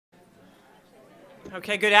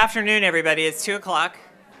Okay, good afternoon, everybody. It's 2 o'clock,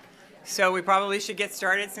 so we probably should get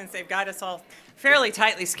started since they've got us all fairly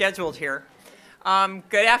tightly scheduled here.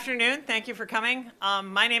 Good afternoon. Thank you for coming.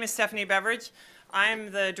 My name is Stephanie Beveridge.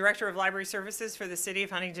 I'm the Director of Library Services for the City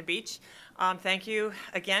of Huntington Beach. Thank you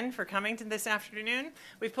again for coming to this afternoon.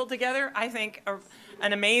 We've pulled together, I think,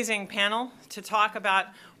 an amazing panel to talk about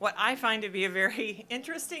what I find to be a very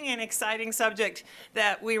interesting and exciting subject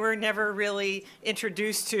that we were never really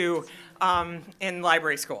introduced to in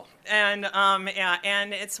library school. And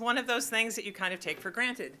it's one of those things that you kind of take for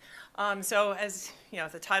granted. So as you know,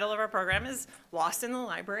 the title of our program is Lost in the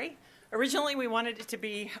Library. Originally, we wanted it to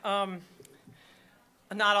be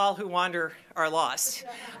Not All Who Wander Are Lost.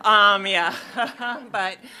 So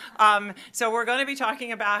we're going to be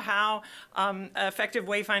talking about how effective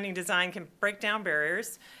wayfinding design can break down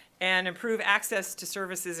barriers and improve access to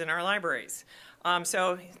services in our libraries.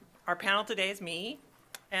 So our panel today is me,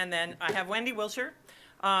 and then I have Wendy Wilshire,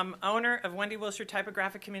 owner of Wendy Wilshire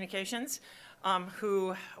Typographic Communications,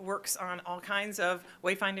 who works on all kinds of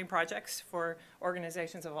wayfinding projects for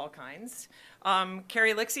organizations of all kinds.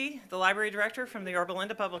 Carrie Lixie, the library director from the Yorba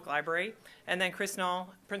Linda Public Library, and then Chris Knoll,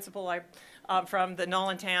 principal from the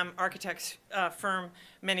Knoll and Tam Architects firm.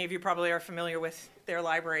 Many of you probably are familiar with their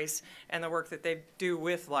libraries and the work that they do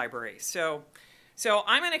with libraries. So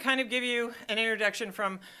I'm going to kind of give you an introduction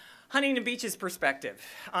from Huntington Beach's perspective.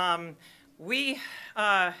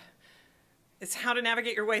 It's how to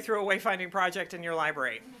navigate your way through a wayfinding project in your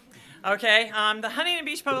library. Okay, the Huntington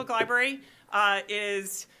Beach Public Library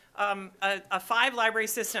is a 5-library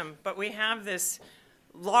system, but we have this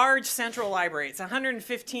large central library. It's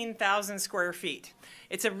 115,000 square feet.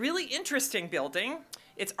 It's a really interesting building.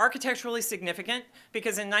 It's architecturally significant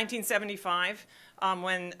because in 1975,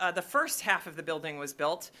 when the first half of the building was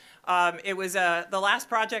built, it was the last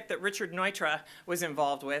project that Richard Neutra was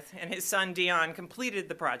involved with, and his son Dion completed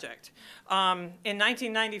the project. In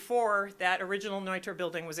 1994, that original Neutra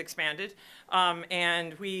building was expanded,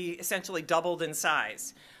 and we essentially doubled in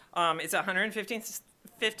size. It's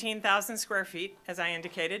 115,000 square feet, as I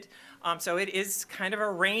indicated, so it is kind of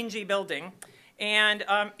a rangy building, and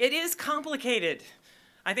it is complicated.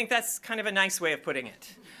 I think that's kind of a nice way of putting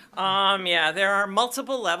it. There are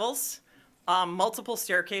multiple levels, multiple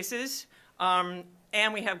staircases, and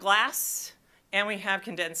we have glass, and we have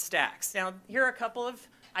condensed stacks. Now, here are a couple of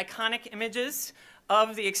iconic images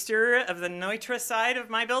of the exterior of the Neutra side of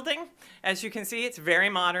my building. As you can see, it's very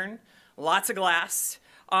modern, lots of glass.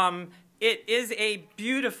 It is a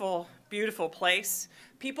beautiful, beautiful place.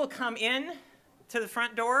 People come in to the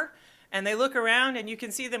front door, and they look around, and you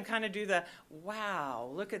can see them kind of do the,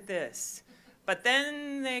 wow, look at this. But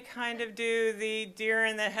then they kind of do the deer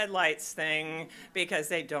in the headlights thing because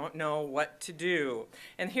they don't know what to do.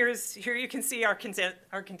 And here you can see our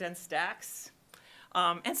condensed stacks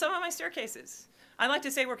and some of my staircases. I like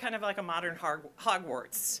to say we're kind of like a modern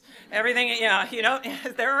Hogwarts. Everything, you know,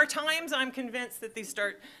 there are times I'm convinced that these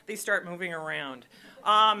start moving around.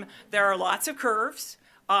 There are lots of curves.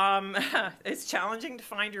 It's challenging to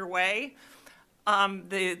find your way.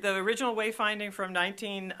 The original wayfinding from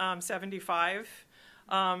 1975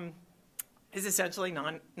 is essentially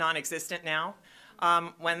non-existent now.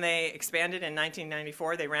 When they expanded in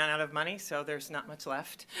 1994, they ran out of money, so there's not much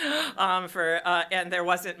left. And there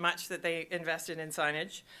wasn't much that they invested in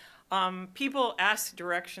signage. People ask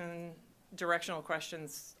directional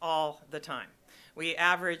questions all the time. We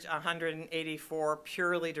average 184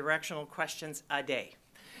 purely directional questions a day.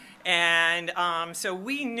 And so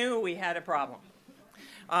we knew we had a problem.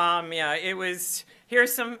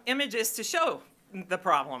 Here's some images to show the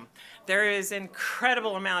problem. There is an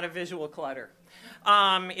incredible amount of visual clutter.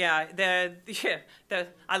 I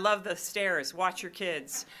love the stairs. Watch your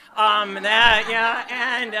kids. And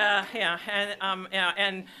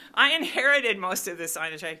I inherited most of this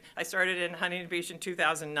signage. I started in Huntington Beach in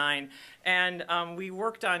 2009, and we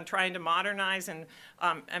worked on trying to modernize and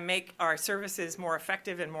make our services more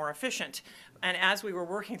effective and more efficient. And as we were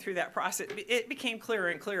working through that process, it became clearer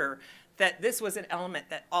and clearer that this was an element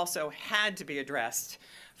that also had to be addressed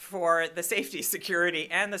for the safety, security,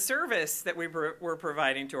 and the service that we were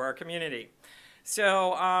providing to our community.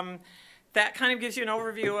 So that kind of gives you an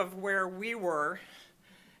overview of where we were.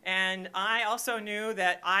 And I also knew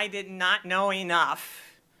that I did not know enough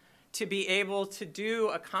to be able to do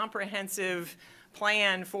a comprehensive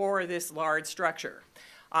plan for this large structure.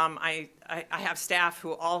 I have staff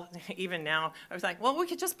who even now, I was like, well, we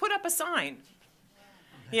could just put up a sign.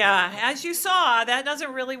 Yeah, as you saw, that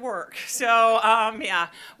doesn't really work. So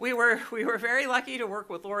we were very lucky to work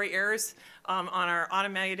with Lori Ayers on our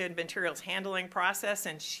automated materials handling process,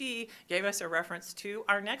 and she gave us a reference to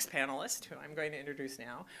our next panelist, who I'm going to introduce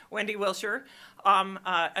now, Wendy Wilshire,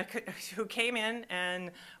 who came in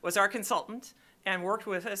and was our consultant and worked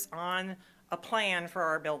with us on a plan for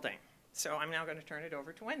our building. So I'm now going to turn it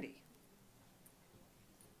over to Wendy.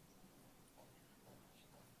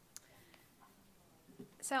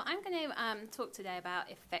 So I'm going to talk today about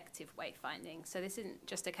effective wayfinding. So this isn't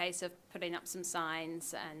just a case of putting up some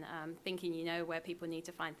signs and thinking you know where people need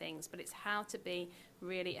to find things, but it's how to be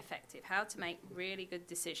really effective, how to make really good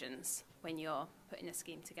decisions when you're putting a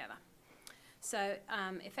scheme together. So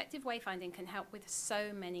effective wayfinding can help with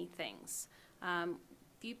so many things.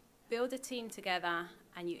 If you build a team together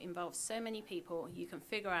and you involve so many people, you can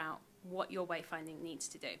figure out what your wayfinding needs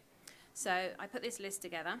to do. So I put this list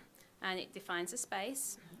together, and it defines a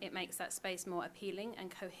space. It makes that space more appealing and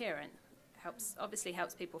coherent. Obviously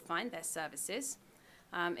helps people find their services.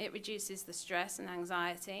 It reduces the stress and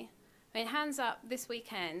anxiety. I mean, hands up this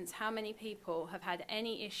weekend, how many people have had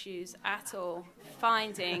any issues at all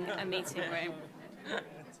finding a meeting room?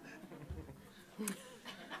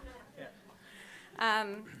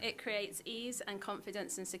 It creates ease and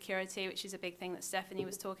confidence and security, which is a big thing that Stephanie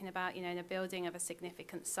was talking about, you know, in a building of a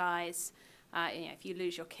significant size. You know, if you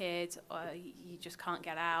lose your kid or you just can't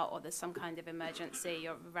get out or there's some kind of emergency,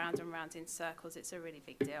 you're round and round in circles, it's a really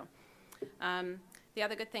big deal. The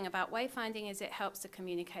other good thing about wayfinding is it helps to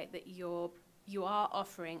communicate that you are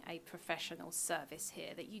offering a professional service here,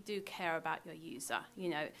 that you do care about your user. You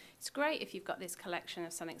know, it's great if you've got this collection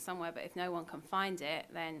of something somewhere, but if no one can find it,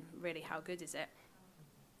 then really how good is it?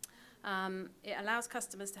 It allows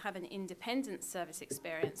customers to have an independent service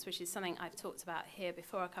experience, which is something I've talked about here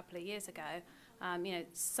before a couple of years ago. You know,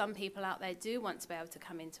 some people out there do want to be able to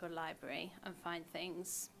come into a library and find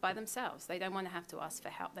things by themselves. They don't want to have to ask for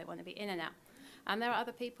help. They want to be in and out. And there are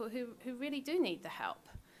other people who really do need the help.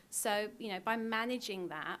 So, you know, by managing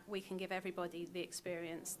that, we can give everybody the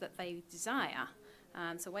experience that they desire.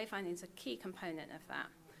 So wayfinding is a key component of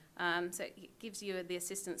that. So it gives you the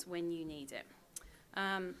assistance when you need it.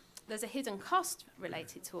 There's a hidden cost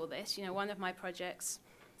related to all this. You know, one of my projects,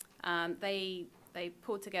 they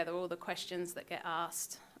pulled together all the questions that get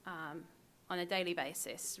asked on a daily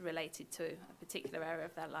basis related to a particular area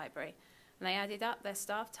of their library. And they added up their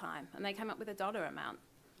staff time, and they came up with a dollar amount.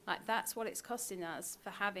 Like, that's what it's costing us for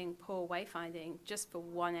having poor wayfinding just for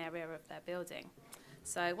one area of their building.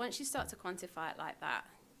 So once you start to quantify it like that,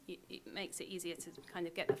 it makes it easier to kind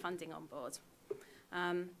of get the funding on board.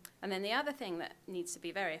 And then the other thing that needs to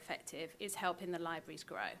be very effective is helping the libraries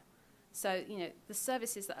grow. So, you know, the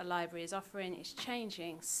services that a library is offering is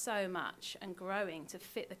changing so much and growing to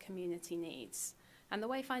fit the community needs. And the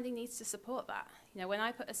wayfinding needs to support that. You know, when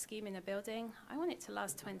I put a scheme in a building, I want it to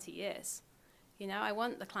last 20 years. You know, I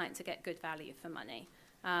want the client to get good value for money.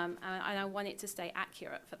 And I want it to stay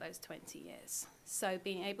accurate for those 20 years. So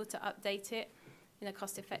being able to update it in a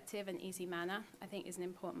cost-effective and easy manner, I think, is an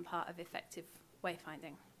important part of effective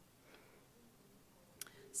wayfinding.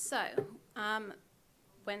 So,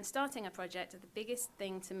 when starting a project, the biggest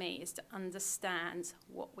thing to me is to understand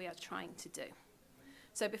what we are trying to do.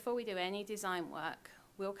 So before we do any design work,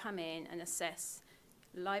 we'll come in and assess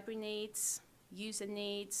library needs, user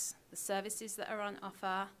needs, the services that are on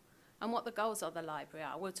offer, and what the goals of the library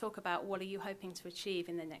are. We'll talk about what are you hoping to achieve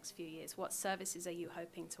in the next few years, what services are you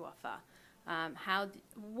hoping to offer,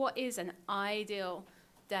 what is an ideal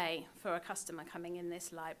day for a customer coming in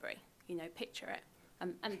this library. You know, picture it.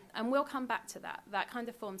 And we'll come back to that. That kind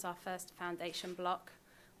of forms our first foundation block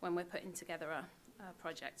when we're putting together a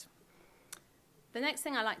project. The next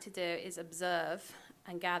thing I like to do is observe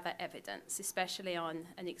and gather evidence, especially on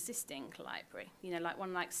an existing library. You know, like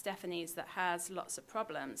one like Stephanie's that has lots of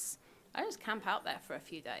problems. I just camp out there for a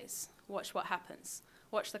few days, watch what happens,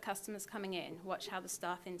 watch the customers coming in, watch how the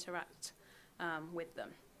staff interact with them.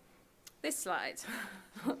 This slide,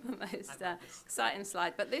 not the most exciting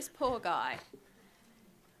slide, but this poor guy,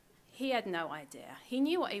 he had no idea. He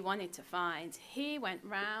knew what he wanted to find. He went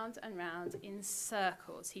round and round in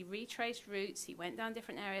circles. He retraced routes. He went down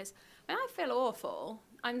different areas. And I feel awful.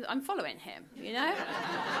 I'm following him, you know?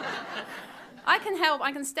 I can help.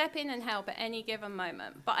 I can step in and help at any given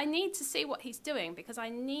moment. But I need to see what he's doing because I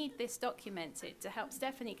need this documented to help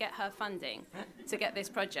Stephanie get her funding to get this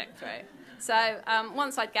project through. So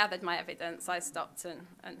once I'd gathered my evidence, I stopped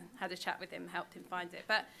and had a chat with him, helped him find it.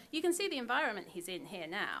 But you can see the environment he's in here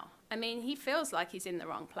now. I mean, he feels like he's in the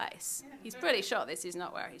wrong place. He's pretty sure this is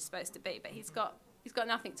not where he's supposed to be, but he's got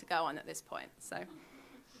nothing to go on at this point.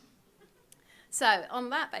 So on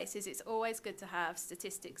that basis, it's always good to have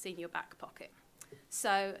statistics in your back pocket.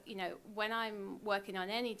 So, you know, when I'm working on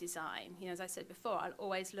any design, you know, as I said before, I'll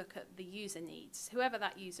always look at the user needs, whoever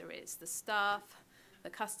that user is, the staff, the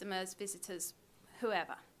customers, visitors,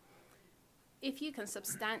 whoever. If you can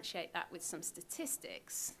substantiate that with some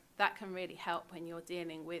statistics, that can really help when you're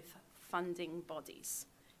dealing with funding bodies.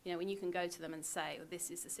 You know, when you can go to them and say, well, this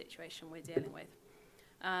is the situation we're dealing with.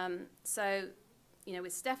 So, you know,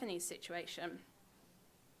 with Stephanie's situation,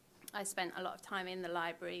 I spent a lot of time in the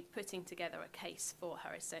library putting together a case for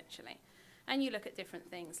her, essentially. And you look at different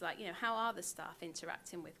things like, you know, how are the staff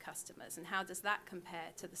interacting with customers, and how does that compare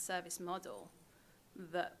to the service model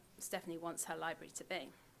that Stephanie wants her library to be?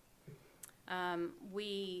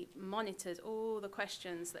 We monitored all the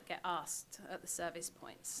questions that get asked at the service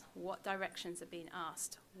points. What directions are being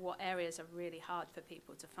asked? What areas are really hard for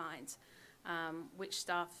people to find? Which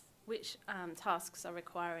tasks are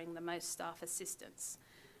requiring the most staff assistance?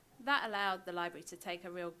 That allowed the library to take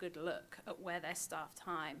a real good look at where their staff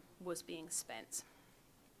time was being spent.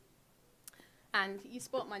 And you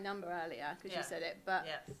spot my number earlier because you said it, but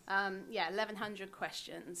yeah, 1,100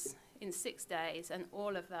 questions in 6 days, and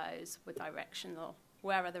all of those were directional.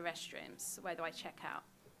 Where are the restrooms? Where do I check out?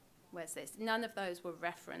 Where's this? None of those were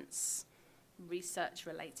reference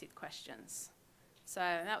research-related questions. So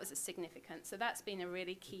that was a significant. So that's been a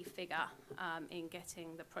really key figure in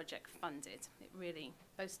getting the project funded. It really,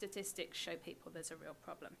 those statistics show people there's a real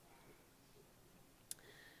problem.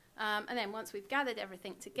 And then once we've gathered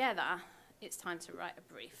everything together, it's time to write a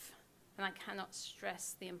brief. And I cannot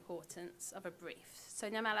stress the importance of a brief. So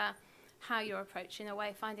no matter how you're approaching a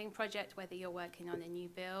wayfinding project, whether you're working on a new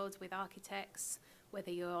build with architects,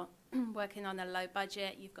 whether you're working on a low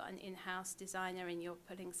budget, you've got an in-house designer and you're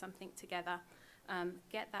putting something together,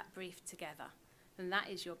 get that brief together. And that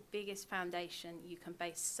is your biggest foundation. You can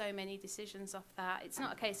base so many decisions off that. It's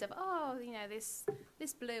not a case of, oh, you know, this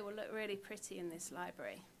blue will look really pretty in this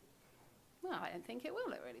library. Well, I don't think it will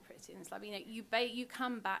look really pretty in this library. You know, you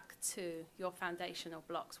come back to your foundational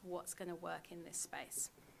blocks, what's going to work in this space.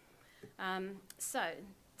 So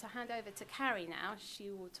to hand over to Carrie now, she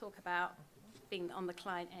will talk about being on the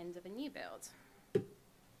client end of a new build.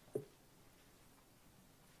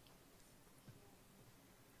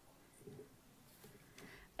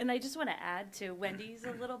 And I just want to add to Wendy's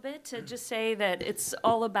a little bit to just say that it's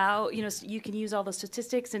all about, you know, you can use all the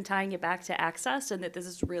statistics and tying it back to access, and that this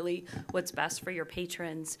is really what's best for your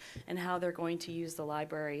patrons and how they're going to use the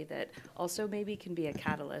library, that also maybe can be a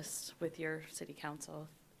catalyst with your city council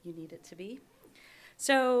if you need it to be.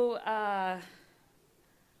 So I'm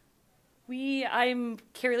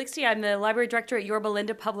Carrie Lixty. I'm the library director at Yorba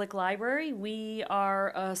Linda Public Library. We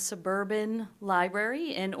are a suburban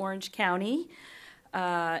library in Orange County.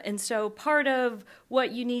 And so part of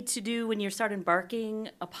what you need to do when you start embarking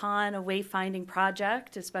upon a wayfinding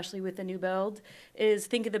project, especially with a new build, is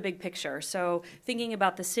think of the big picture. So thinking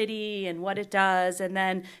about the city and what it does, and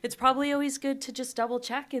then it's probably always good to just double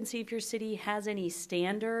check and see if your city has any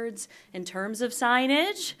standards in terms of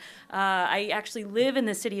signage. I actually live in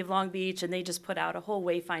the city of Long Beach, and they just put out a whole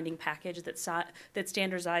wayfinding package that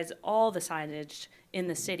standardizes all the signage in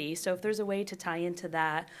the city. So if there's a way to tie into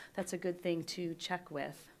that, that's a good thing to check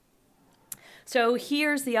with. So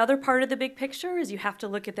here's the other part of the big picture, is you have to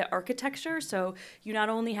look at the architecture. So you not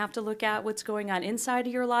only have to look at what's going on inside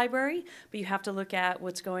of your library, but you have to look at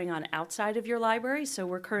what's going on outside of your library. So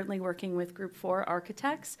we're currently working with Group 4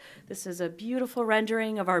 architects. This is a beautiful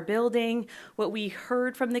rendering of our building. What we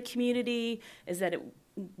heard from the community is that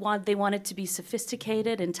they want it to be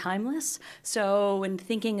sophisticated and timeless. So when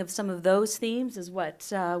thinking of some of those themes is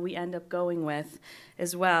what we end up going with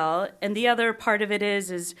as well. And the other part of it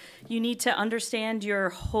is you need to understand your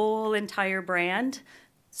whole entire brand.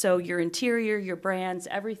 So your interior, your brands,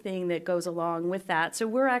 everything that goes along with that. So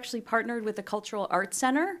we're actually partnered with the Cultural Arts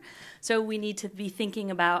Center. So we need to be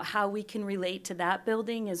thinking about how we can relate to that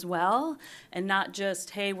building as well, and not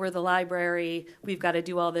just, hey, we're the library, we've got to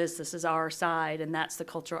do all this, this is our side, and that's the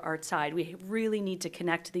cultural arts side. We really need to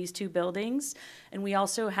connect these two buildings. And we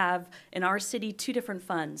also have, in our city, 2 different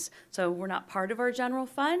funds. So we're not part of our general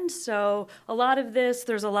fund. So a lot of this,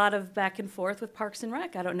 there's a lot of back and forth with Parks and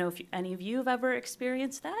Rec. I don't know if any of you have ever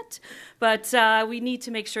experienced that, but we need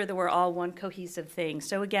to make sure that we're all one cohesive thing.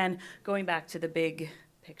 So again, going back to the big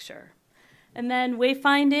picture. And then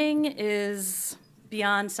wayfinding is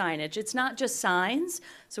beyond signage. It's not just signs.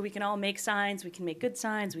 So we can all make signs, we can make good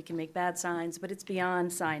signs, we can make bad signs, but it's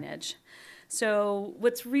beyond signage. So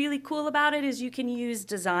what's really cool about it is you can use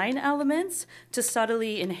design elements to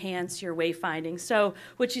subtly enhance your wayfinding. So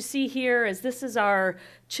what you see here is this is our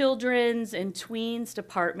children's and tweens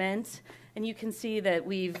department. And you can see that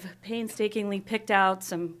we've painstakingly picked out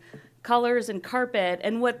some colors and carpet.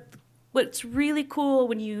 And what's really cool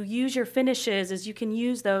when you use your finishes is you can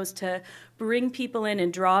use those to bring people in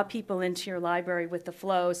and draw people into your library with the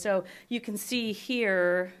flow. So you can see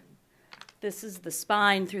here, this is the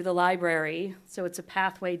spine through the library. So it's a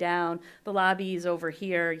pathway down. The lobby is over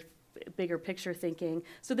here, bigger picture thinking.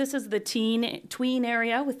 So this is the tween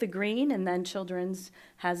area with the green, and then children's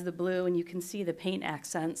has the blue, and you can see the paint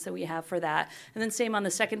accents that we have for that. And then same on the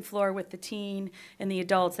second floor with the teen and the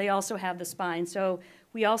adults. They also have the spine. So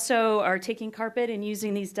we also are taking carpet and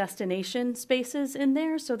using these destination spaces in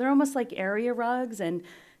there. So they're almost like area rugs, and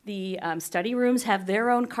the study rooms have their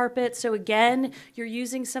own carpet. So again, you're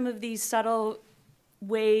using some of these subtle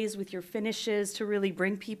ways with your finishes to really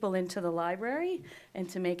bring people into the library and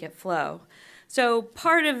to make it flow. So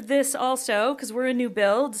part of this also, because we're a new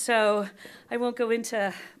build, so I won't go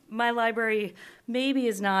into, my library maybe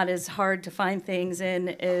is not as hard to find things in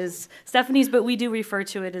as Stephanie's, but we do refer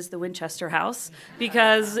to it as the Winchester House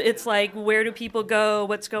because it's like, where do people go?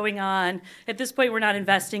 What's going on? At this point, we're not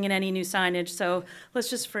investing in any new signage, so let's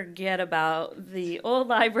just forget about the old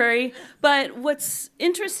library. But what's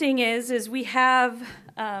interesting is we have,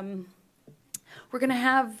 we're going to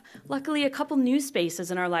have, luckily, a couple new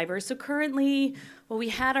spaces in our library. So currently, well, we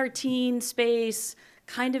had our teen space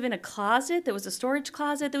kind of in a closet. There was a storage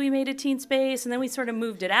closet that we made a teen space, and then we sort of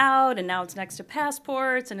moved it out, and now it's next to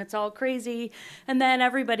passports, and it's all crazy. And then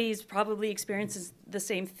everybody's probably experiences the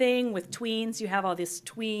same thing with tweens. You have all these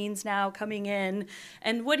tweens now coming in,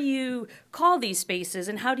 and what do you call these spaces,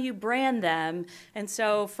 and how do you brand them? And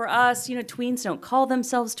so for us, you know, tweens don't call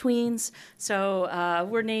themselves tweens, so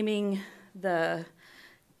we're naming the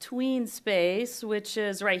tween space, which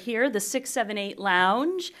is right here, the 678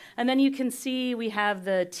 lounge. And then you can see we have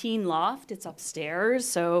the teen loft. It's upstairs,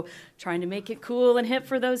 so trying to make it cool and hip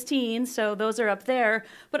for those teens. So those are up there.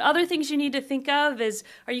 But other things you need to think of is,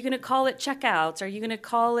 are you going to call it checkouts? Are you going to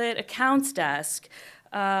call it accounts desk?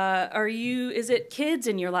 Is it kids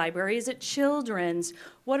in your library? Is it children's?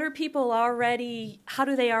 What are people already, how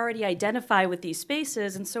do they already identify with these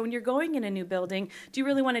spaces? And so when you're going in a new building, do you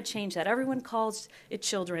really want to change that? Everyone calls it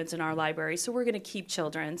children's in our library, so we're going to keep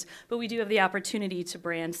children's, but we do have the opportunity to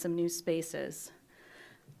brand some new spaces.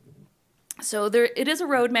 So it is a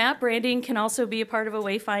roadmap. Branding can also be a part of a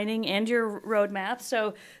wayfinding and your roadmap.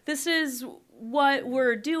 So this is what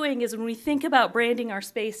we're doing is when we think about branding our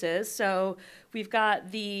spaces, so we've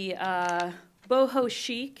got the boho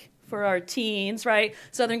chic for our teens, right?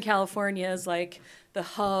 Southern California is like the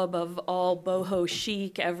hub of all boho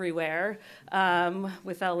chic everywhere,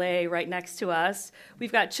 with LA right next to us.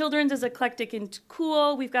 We've got children's as eclectic and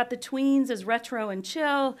cool. We've got the tweens as retro and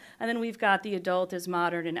chill. And then we've got the adult as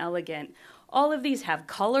modern and elegant. All of these have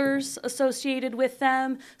colors associated with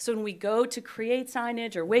them. So when we go to create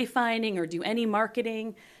signage or wayfinding or do any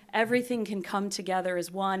marketing, everything can come together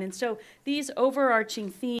as one. And so these overarching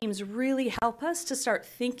themes really help us to start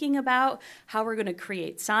thinking about how we're going to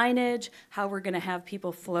create signage, how we're going to have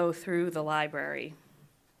people flow through the library.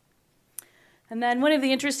 And then one of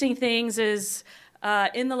the interesting things is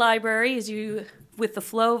in the library, with the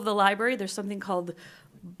flow of the library, there's something called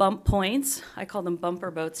bump points. I call them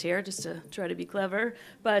bumper boats here, just to try to be clever.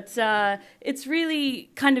 But it's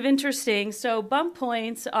really kind of interesting. So bump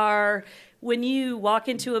points are when you walk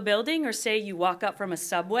into a building, or say you walk up from a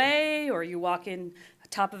subway, or you walk in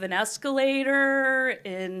top of an escalator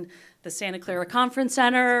in the Santa Clara Conference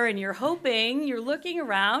Center, and you're looking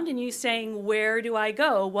around and you're saying, where do I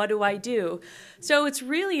go? What do I do? So it's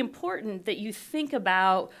really important that you think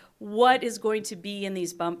about what is going to be in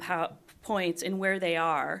these bump points and where they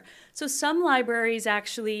are. So some libraries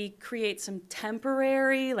actually create some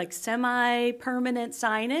temporary, like semi-permanent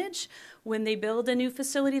signage. When they build a new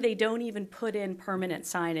facility, they don't even put in permanent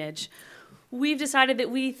signage. We've decided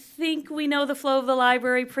that we think we know the flow of the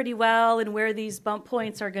library pretty well and where these bump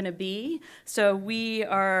points are going to be. So we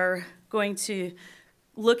are going to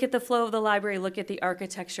look at the flow of the library, look at the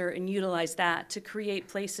architecture, and utilize that to create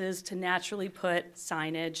places to naturally put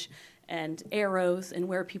signage and arrows and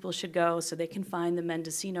where people should go so they can find the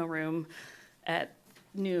Mendocino room at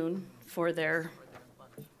noon for their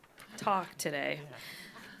talk today.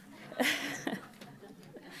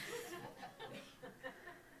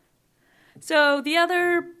 So the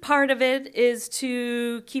other part of it is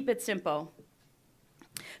to keep it simple.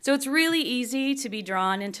 So it's really easy to be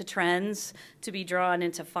drawn into trends, to be drawn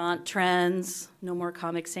into font trends. No more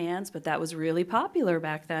Comic Sans, but that was really popular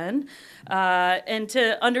back then. And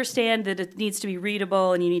to understand that it needs to be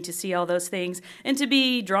readable and you need to see all those things, and to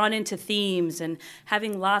be drawn into themes and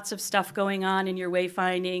having lots of stuff going on in your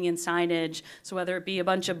wayfinding and signage. So whether it be a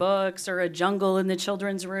bunch of books or a jungle in the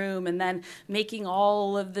children's room, and then making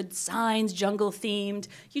all of the signs jungle themed,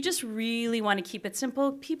 you just really want to keep it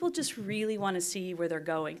simple. People just really want to see where they're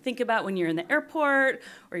going. Think about when you're in the airport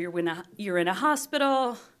or you're in a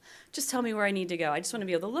hospital. Just tell me where I need to go. I just want to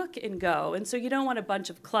be able to look and go. And so you don't want a bunch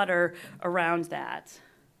of clutter around that.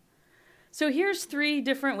 So here's 3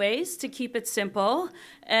 different ways to keep it simple.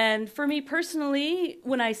 And for me personally,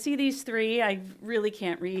 when I see these 3, I really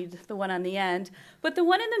can't read the one on the end. But the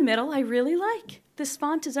one in the middle, I really like. This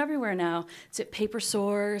font is everywhere now. It's at Paper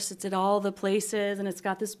Source, it's at all the places, and it's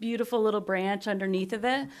got this beautiful little branch underneath of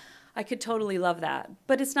it. I could totally love that,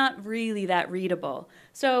 but it's not really that readable.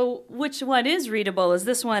 So which one is readable is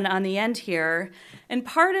this one on the end here. And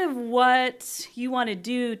part of what you want to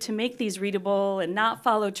do to make these readable and not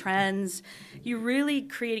follow trends, you're really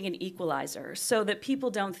creating an equalizer so that people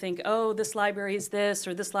don't think, oh, this library is this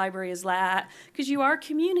or this library is that, because you are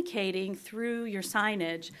communicating through your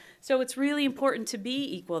signage. So it's really important to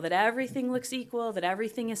be equal, that everything looks equal, that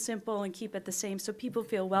everything is simple, and keep it the same so people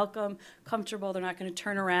feel welcome, comfortable, they're not going to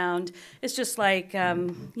turn around. It's just like,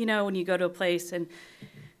 you know, when you go to a place and,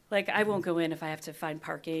 like, I won't go in if I have to find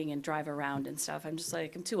parking and drive around and stuff. I'm just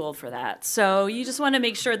like, I'm too old for that. So you just want to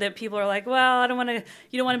make sure that people are like, well,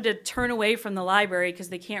 you don't want them to turn away from the library because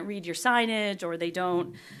they can't read your signage or they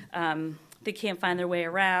can't find their way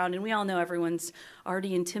around. And we all know everyone's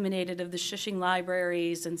already intimidated of the shushing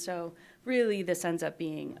libraries. And so really this ends up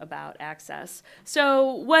being about access.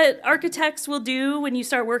 So what architects will do when you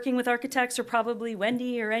start working with architects, or probably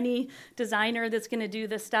Wendy or any designer that's going to do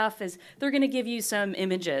this stuff, is they're going to give you some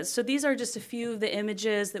images. So these are just a few of the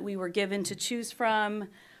images that we were given to choose from.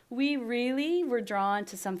 We really were drawn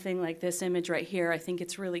to something like this image right here. I think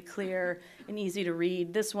it's really clear and easy to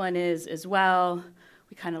read. This one is as well.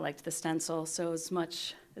 We kind of liked the stencil, so as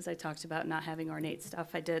much as I talked about not having ornate stuff,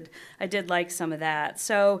 I did like some of that.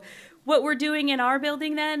 So what we're doing in our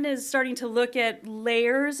building then is starting to look at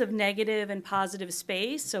layers of negative and positive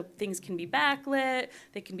space. So things can be backlit,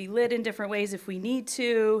 they can be lit in different ways if we need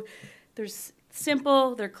to. They're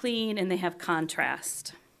simple, they're clean, and they have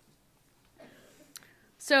contrast.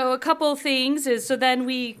 So a couple things is, so then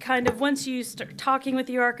we kind of, once you start talking with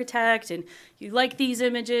your architect and you like these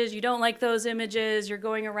images, you don't like those images, you're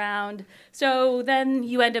going around. So then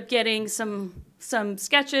you end up getting some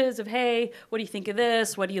sketches of, hey, what do you think of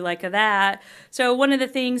this? What do you like of that? So one of the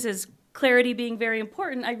things is clarity being very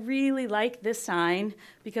important. I really like this sign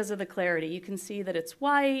because of the clarity. You can see that it's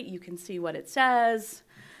white, you can see what it says.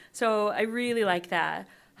 So I really like that.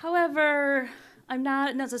 However, I'm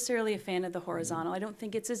not necessarily a fan of the horizontal. I don't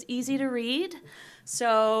think it's as easy to read.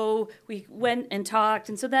 So we went and talked,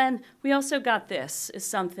 and so then we also got this as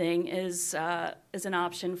something, as an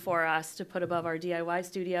option for us to put above our DIY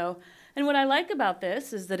studio. And what I like about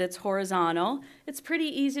this is that it's horizontal. It's pretty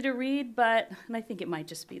easy to read, but, and I think it might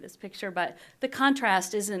just be this picture, but the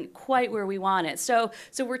contrast isn't quite where we want it. So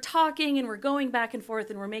we're talking and we're going back and forth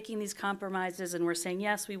and we're making these compromises and we're saying,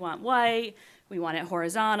 yes, we want white, we want it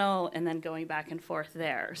horizontal, and then going back and forth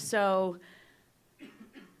there. So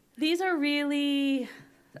these are really,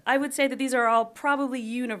 I would say that these are all probably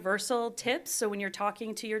universal tips. So when you're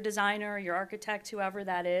talking to your designer, your architect, whoever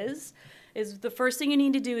that is the first thing you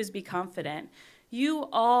need to do is be confident. You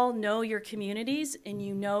all know your communities and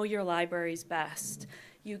you know your libraries best.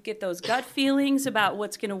 You get those gut feelings about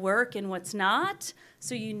what's going to work and what's not,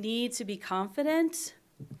 so you need to be confident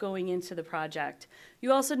going into the project.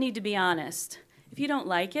 You also need to be honest. If you don't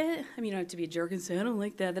like it, I mean, you don't have to be a jerk and say, I don't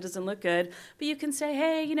like that, that doesn't look good. But you can say,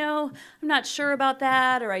 hey, you know, I'm not sure about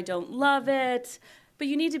that, or I don't love it. But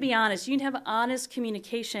you need to be honest. You need to have honest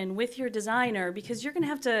communication with your designer because you're going to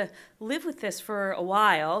have to live with this for a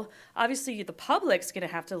while. Obviously, the public's going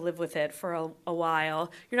to have to live with it for a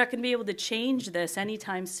while. You're not going to be able to change this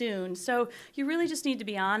anytime soon. So you really just need to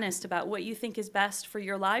be honest about what you think is best for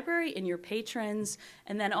your library and your patrons,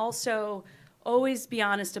 and then also always be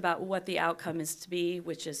honest about what the outcome is to be,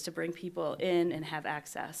 which is to bring people in and have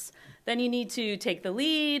access. Then you need to take the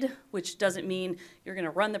lead, which doesn't mean you're going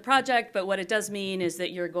to run the project, but what it does mean is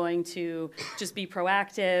that you're going to just be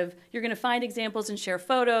proactive. You're going to find examples and share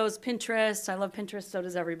photos, Pinterest. I love Pinterest, so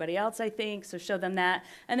does everybody else, I think, so show them that.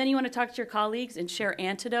 And then you want to talk to your colleagues and share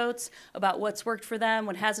anecdotes about what's worked for them,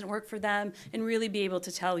 what hasn't worked for them, and really be able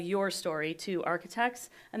to tell your story to architects.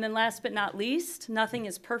 And then last but not least, nothing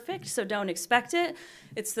is perfect, so don't expect it.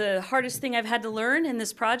 It's the hardest thing I've had to learn in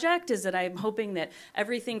this project is that I'm hoping that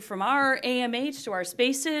everything from our AMH to our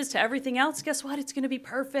spaces to everything else, guess what? It's going to be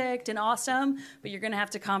perfect and awesome, but you're going to have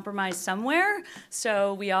to compromise somewhere.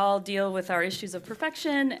 So we all deal with our issues of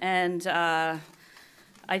perfection, and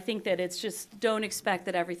I think that it's just don't expect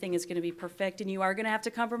that everything is going to be perfect, and you are going to have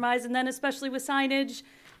to compromise. And then especially with signage,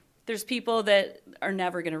 there's people that are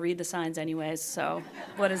never going to read the signs anyways, so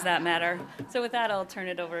what does that matter? So with that, I'll turn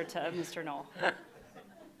it over to Mr. Knoll.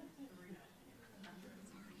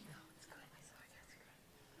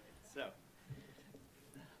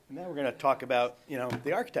 Now we're going to talk about,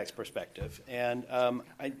 the architect's perspective. And,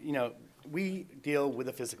 we deal with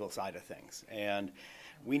the physical side of things. And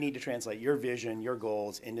we need to translate your vision, your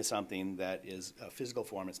goals into something that is a physical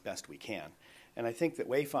form as best we can. And I think that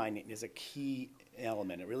wayfinding is a key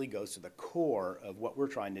element. It really goes to the core of what we're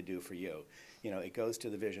trying to do for you. It goes to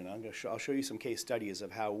the vision. I'll show you some case studies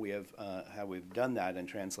of how we've done that and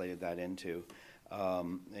translated that into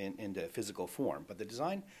physical form. But the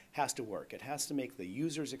design has to work. It has to make the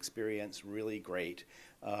user's experience really great.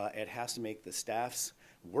 It has to make the staff's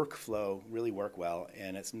workflow really work well,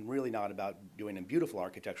 and it's really not about doing a beautiful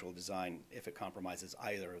architectural design if it compromises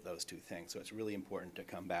either of those two things. So it's really important to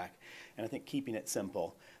come back. And I think keeping it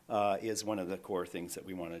simple is one of the core things that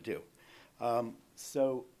we want to do.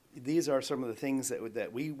 So these are some of the things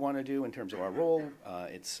that we want to do in terms of our role.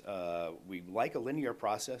 We like a linear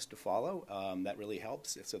process to follow. That really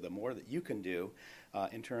helps. So the more that you can do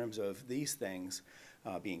in terms of these things,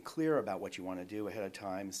 being clear about what you want to do ahead of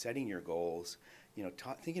time, setting your goals,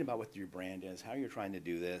 thinking about what your brand is, how you're trying to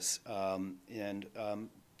do this, and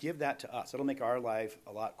give that to us. It'll make our life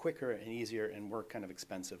a lot quicker and easier, and we're kind of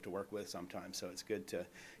expensive to work with sometimes, so it's good to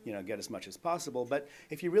get as much as possible. But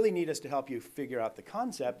if you really need us to help you figure out the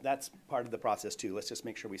concept, that's part of the process too. Let's just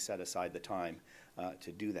make sure we set aside the time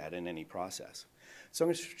to do that in any process. So I'm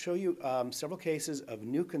going to show you several cases of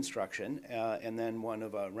new construction and then one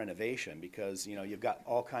of renovation, because you've got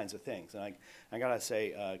all kinds of things. And I got to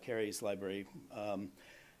say, Carrie's library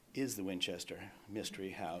is the Winchester Mystery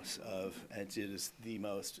House it is the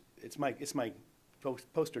most, it's my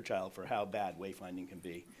poster child for how bad wayfinding can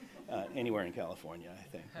be anywhere in California, I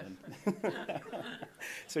think.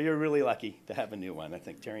 So you're really lucky to have a new one. I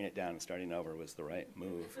think tearing it down and starting over was the right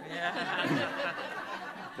move. Yeah.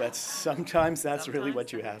 But sometimes that's really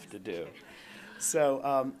what you have to do.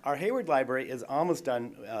 So our Hayward Library is almost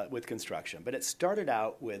done with construction, but it started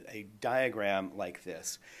out with a diagram like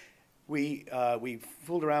this. We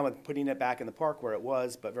fooled around with putting it back in the park where it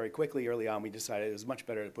was, but very quickly, early on, we decided it was much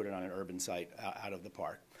better to put it on an urban site out of the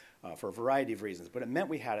park for a variety of reasons. But it meant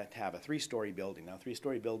we had to have a three-story building. Now,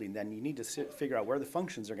 three-story building, then you need to figure out where the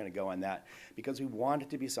functions are going to go on that, because we want it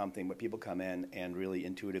to be something where people come in and really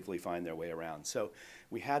intuitively find their way around. So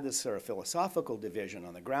we had this sort of philosophical division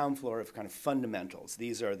on the ground floor of kind of fundamentals.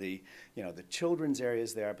 These are the children's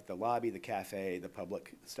areas there, but the lobby, the cafe, the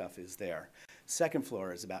public stuff is there. Second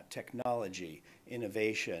floor is about technology,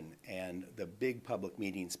 innovation, and the big public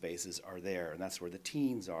meeting spaces are there, and that's where the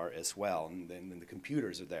teens are as well, and then the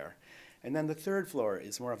computers are there. And then the third floor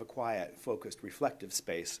is more of a quiet, focused, reflective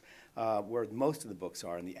space where most of the books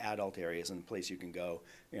are in the adult areas and the place you can go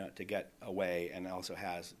to get away, and it also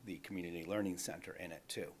has the community learning center in it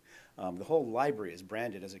too. The whole library is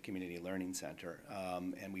branded as a community learning center,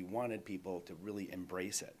 and we wanted people to really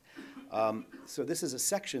embrace it. So this is a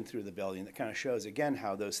section through the building that kind of shows, again,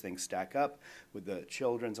 how those things stack up with the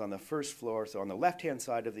children's on the first floor. So on the left-hand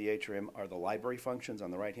side of the atrium are the library functions.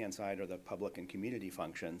 On the right-hand side are the public and community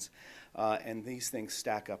functions. And these things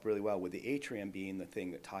stack up really well, with the atrium being the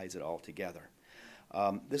thing that ties it all together.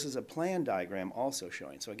 This is a plan diagram also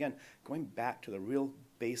showing. So again, going back to the real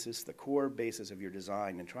basis, the core basis of your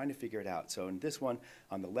design, and trying to figure it out. So in this one,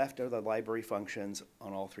 on the left are the library functions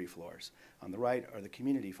on all three floors. On the right are the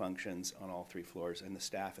community functions on all three floors, and the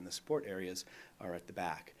staff and the support areas are at the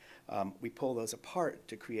back. We pull those apart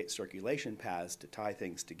to create circulation paths to tie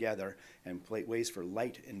things together and ways for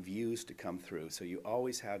light and views to come through. So you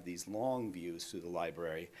always have these long views through the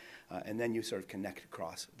library, and then you sort of connect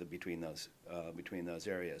across between those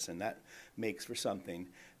areas. And that makes for something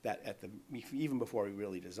that even before we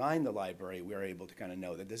really designed the library, we were able to kind of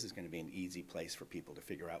know that this is going to be an easy place for people to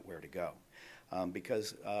figure out where to go.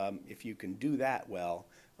 Because if you can do that well,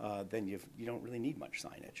 then you don't really need much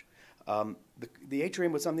signage. The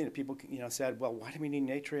atrium was something that people said, well, why do we need an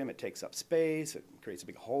atrium? It takes up space. It creates a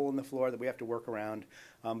big hole in the floor that we have to work around.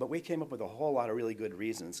 But we came up with a whole lot of really good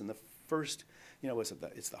reasons. And the first, was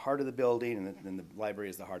it's the heart of the building, and then the library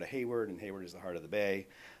is the heart of Hayward, and Hayward is the heart of the Bay.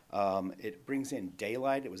 It brings in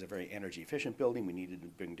daylight. It was a very energy efficient building. We needed to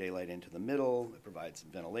bring daylight into the middle. It provides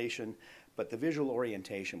ventilation. But the visual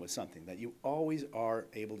orientation was something that you always are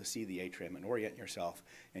able to see the atrium and orient yourself,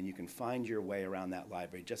 and you can find your way around that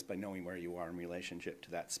library just by knowing where you are in relationship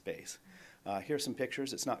to that space. Here's some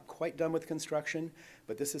pictures. It's not quite done with construction,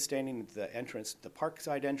 but this is standing at the entrance, the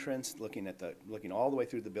parkside entrance, looking all the way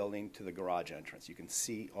through the building to the garage entrance. You can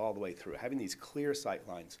see all the way through. Having these clear sight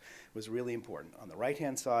lines was really important. On the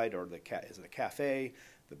right-hand side is the cafe,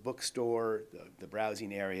 the bookstore, the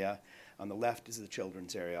browsing area. On the left is the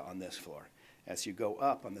children's area on this floor. As you go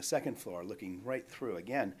up on the second floor, looking right through,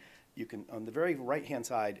 again, you can, on the very right-hand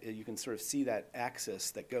side, you can sort of see that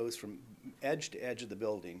axis that goes from edge to edge of the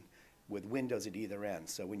building with windows at either end.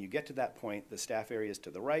 So when you get to that point, the staff area is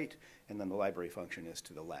to the right, and then the library function is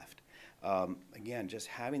to the left. Again, just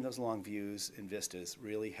having those long views and vistas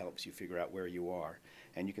really helps you figure out where you are.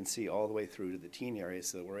 And you can see all the way through to the teen area,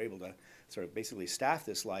 so that we're able to sort of basically staff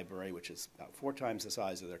this library, which is about 4 times the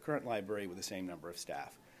size of their current library, with the same number of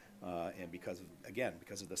staff. And because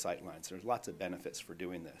of the sight lines, there's lots of benefits for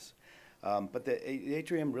doing this. But the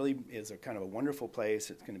atrium really is a kind of a wonderful place.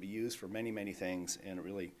 It's going to be used for many, many things, and it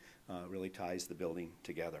really ties the building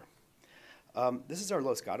together. This is our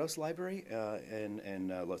Los Gatos Library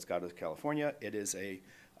in Los Gatos, California. It is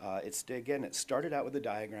it started out with a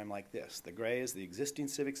diagram like this. The gray is the existing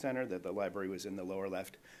Civic Center. The library was in the lower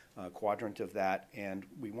left quadrant of that, and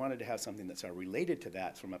we wanted to have something that's sort of related to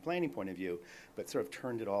that from a planning point of view, but sort of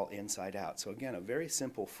turned it all inside out. So again, a very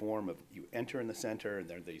simple form of, you enter in the center, and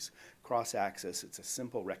there are these cross-axis. It's a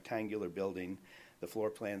simple rectangular building. The floor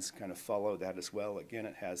plans kind of follow that as well. Again,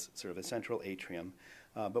 it has sort of a central atrium.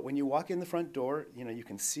 But when you walk in the front door, you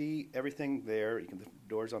can see everything there. The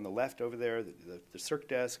doors on the left over there, the circ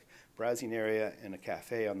desk, browsing area, and a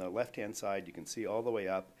cafe on the left-hand side. You can see all the way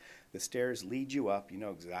up. The stairs lead you up. You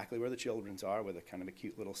know exactly where the children's are with a kind of a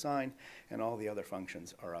cute little sign, and all the other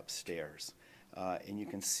functions are upstairs. And you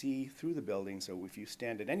can see through the building, so if you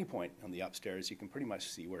stand at any point on the upstairs, you can pretty much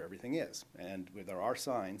see where everything is. And there are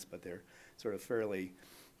signs, but they're sort of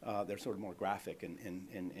they're sort of more graphic and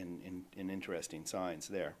interesting signs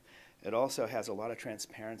there. It also has a lot of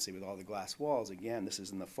transparency with all the glass walls. Again, this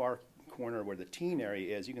is in the far corner where the teen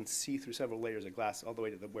area is. You can see through several layers of glass all the way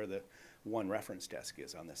to where the one reference desk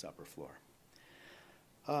is on this upper floor.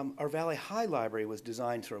 Our Valley High Library was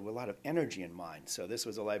designed sort of with a lot of energy in mind. So this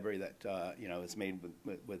was a library that is made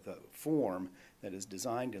with a form that is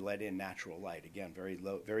designed to let in natural light. Again,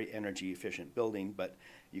 very energy efficient building, but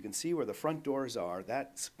you can see where the front doors are.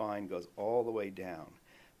 That spine goes all the way down.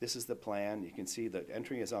 This is the plan. You can see the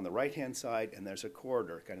entry is on the right-hand side, and there's a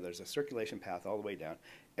corridor, there's a circulation path all the way down.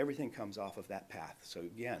 Everything comes off of that path. So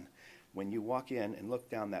again, when you walk in and look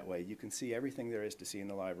down that way, you can see everything there is to see in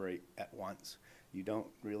the library at once. You don't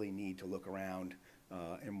really need to look around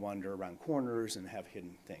and wander around corners and have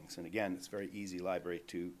hidden things. And again, it's a very easy library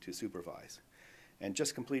to supervise. And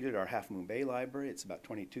just completed our Half Moon Bay Library. It's about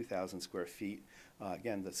 22,000 square feet.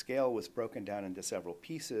 Again, the scale was broken down into several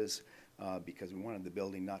pieces because we wanted the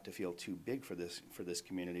building not to feel too big for this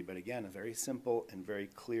community. But again, a very simple and very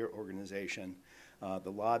clear organization.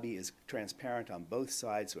 The lobby is transparent on both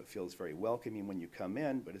sides, so it feels very welcoming when you come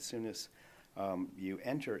in. But as soon as you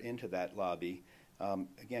enter into that lobby,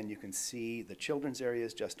 again, you can see the children's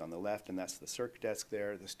areas just on the left, and that's the circ desk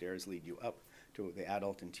there. The stairs lead you up to the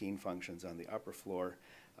adult and teen functions on the upper floor.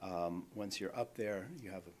 Once you're up there,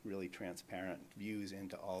 you have really transparent views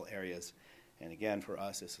into all areas. And again, for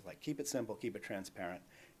us, it's like keep it simple, keep it transparent,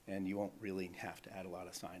 and you won't really have to add a lot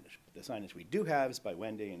of signage. But the signage we do have is by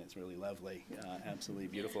Wendy, and it's really lovely, absolutely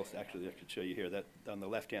beautiful. Actually, I could show you here that on the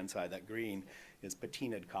left-hand side, that green is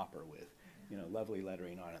patinaed copper with lovely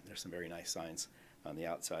lettering on it. There's some very nice signs on the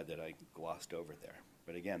outside that I glossed over there.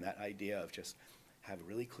 But again, that idea of just have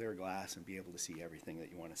really clear glass and be able to see everything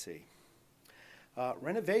that you want to see.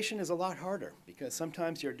 Renovation is a lot harder because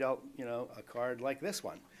sometimes you're dealt, a card like this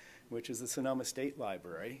one, which is the Sonoma State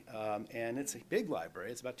Library, and it's a big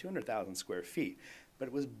library. It's about 200,000 square feet, but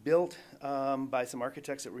it was built by some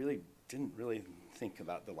architects that really didn't think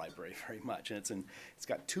about the library very much. And it's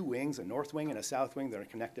got 2 wings, a north wing and a south wing that are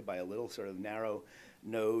connected by a little sort of narrow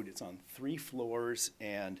node. It's on 3 floors,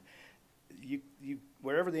 and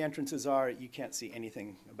wherever the entrances are, you can't see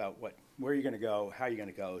anything about where you're going to go, how you're going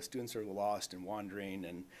to go. Students are lost and wandering,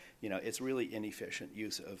 and it's really inefficient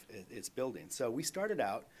use of its building. So we started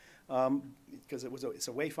out because it's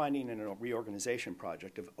a wayfinding and a reorganization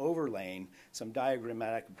project of overlaying some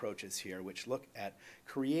diagrammatic approaches here, which look at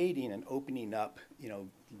creating and opening up,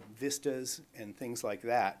 vistas and things like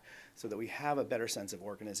that, so that we have a better sense of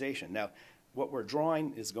organization. Now, what we're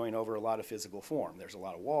drawing is going over a lot of physical form. There's a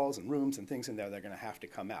lot of walls and rooms and things in there that are going to have to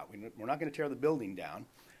come out. We're not going to tear the building down,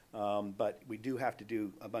 but we do have to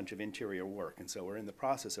do a bunch of interior work, and so we're in the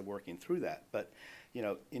process of working through that. But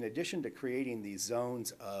in addition to creating these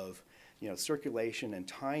zones of circulation and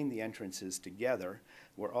tying the entrances together,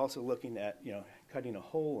 we're also looking at cutting a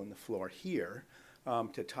hole in the floor here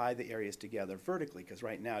to tie the areas together vertically, because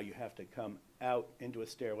right now you have to come out into a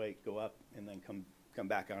stairway, go up, and then come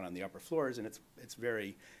back out on the upper floors, and it's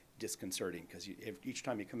very disconcerting because each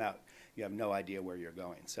time you come out, you have no idea where you're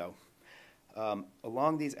going. So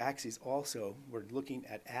along these axes also, we're looking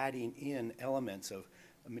at adding in elements of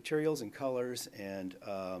materials and colors and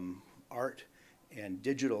art and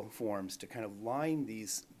digital forms to kind of line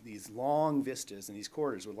these long vistas and these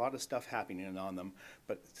corridors with a lot of stuff happening on them,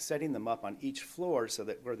 but setting them up on each floor so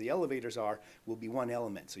that where the elevators are will be one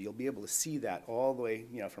element. So you'll be able to see that all the way,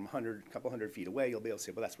 from a couple hundred feet away. You'll be able to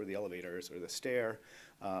say, well, that's where the elevator is, or the stair,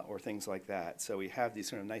 or things like that. So we have these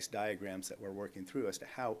sort of nice diagrams that we're working through as to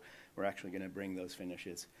how we're actually going to bring those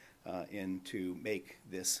finishes in to make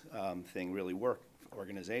this thing really work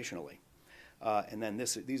organizationally. And then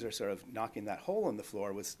these are sort of knocking that hole in the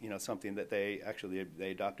floor was something that they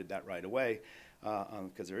adopted that right away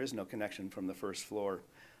because there is no connection from the first floor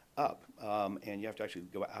up, and you have to actually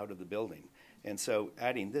go out of the building. And so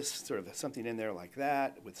adding this sort of something in there like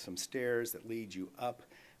that with some stairs that lead you up,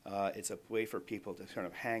 it's a way for people to sort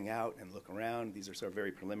of hang out and look around. These are sort of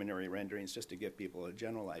very preliminary renderings just to give people a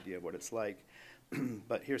general idea of what it's like.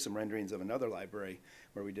 But here's some renderings of another library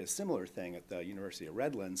where we did a similar thing at the University of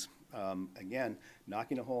Redlands. Again,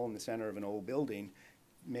 knocking a hole in the center of an old building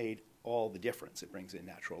made all the difference. It brings in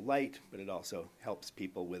natural light, but it also helps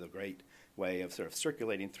people with a great way of sort of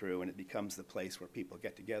circulating through, and it becomes the place where people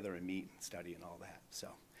get together and meet and study and all that. So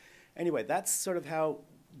anyway, that's sort of how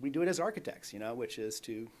we do it as architects, which is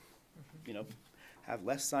to, have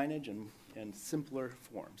less signage and simpler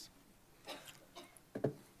forms.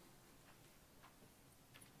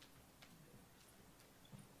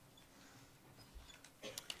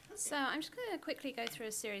 So I'm just going to quickly go through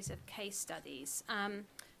a series of case studies.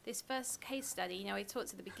 This first case study, we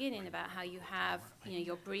talked at the beginning about how you have,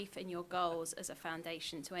 your brief and your goals as a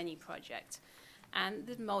foundation to any project. And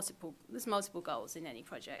there's multiple goals in any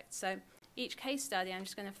project. So each case study, I'm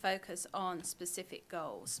just going to focus on specific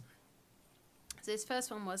goals. So this first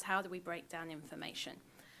one was, how do we break down information?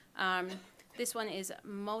 This one is a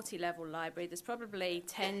multi-level library. There's probably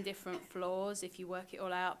 10 different floors if you work it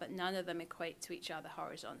all out, but none of them equate to each other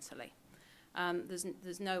horizontally.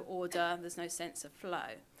 There's no order, there's no sense of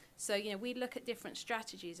flow. So, we look at different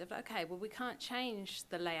strategies of, okay, well, we can't change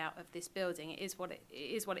the layout of this building. It is what it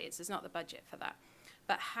is. There's not the budget for that.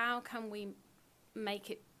 But how can we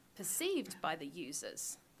make it perceived by the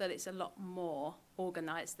users that it's a lot more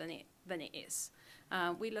organized than it is?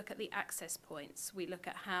 We look at the access points. We look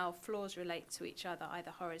at how floors relate to each other,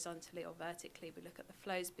 either horizontally or vertically. We look at the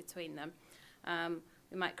flows between them.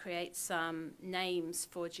 We might create some names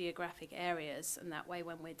for geographic areas, and that way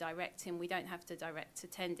when we're directing, we don't have to direct to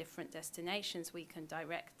 10 different destinations. We can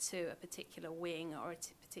direct to a particular wing or a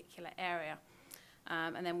particular area.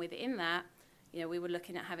 And then within that, we were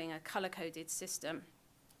looking at having a color-coded system,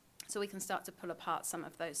 so we can start to pull apart some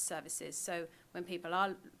of those services. So when people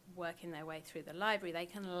are working their way through the library, they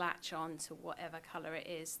can latch on to whatever color it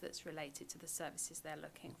is that's related to the services they're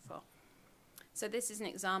looking for. So this is an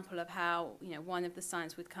example of how, one of the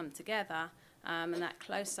signs would come together, and that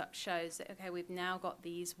close-up shows that, okay, we've now got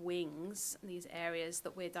these wings, these areas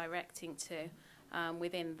that we're directing to.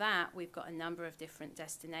 Within that, we've got a number of different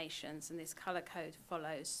destinations, and this color code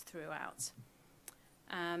follows throughout.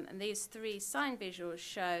 And these three sign visuals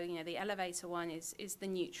show, the elevator one is the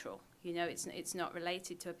neutral. It's not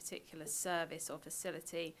related to a particular service or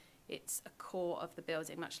facility. It's a core of the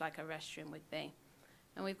building, much like a restroom would be.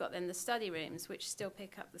 And we've got then the study rooms, which still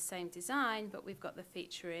pick up the same design, but we've got the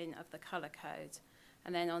featuring of the color code.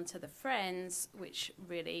 And then onto the friends, which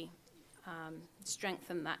really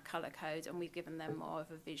strengthen that color code, and we've given them more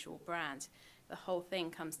of a visual brand. The whole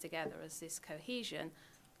thing comes together as this cohesion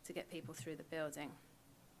to get people through the building.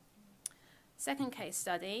 Second case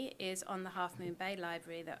study is on the Half Moon Bay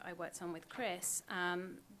Library that I worked on with Chris.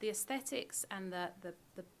 The aesthetics and the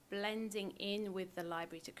blending in with the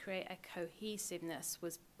library to create a cohesiveness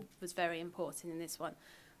was very important in this one.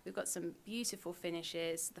 We've got some beautiful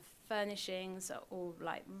finishes. The furnishings are all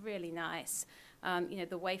like really nice. You know,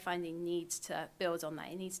 the wayfinding needs to build on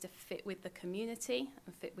that. It needs to fit with the community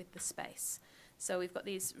and fit with the space. So we've got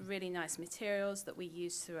these really nice materials that we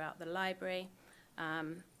use throughout the library.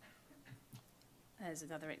 There's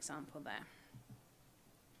another example there.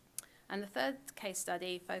 And the third case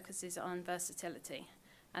study focuses on versatility.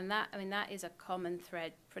 And that is a common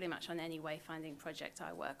thread pretty much on any wayfinding project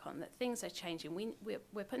I work on, that things are changing.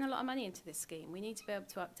 We're putting a lot of money into this scheme. We need to be able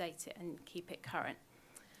to update it and keep it current.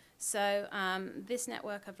 So this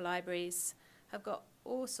network of libraries have got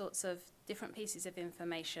all sorts of different pieces of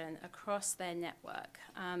information across their network.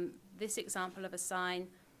 This example of a sign,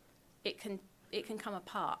 it can come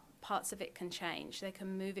apart. Parts of it can change. They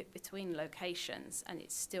can move it between locations, and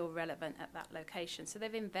it's still relevant at that location. So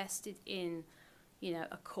they've invested in, you know,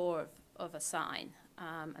 a core of a sign,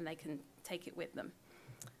 and they can take it with them.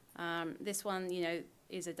 This one, you know,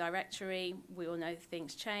 is a directory. We all know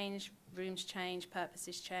things change, rooms change,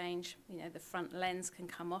 purposes change. You know, the front lens can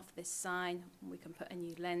come off this sign. We can put a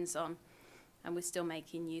new lens on, and we're still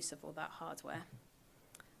making use of all that hardware.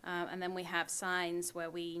 And then we have signs where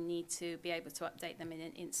we need to be able to update them in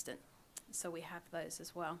an instant. So we have those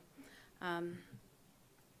as well.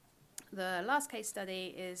 The last case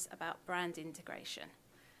study is about brand integration,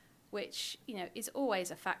 which, you know, is always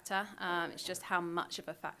a factor. It's just how much of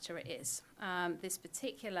a factor it is. This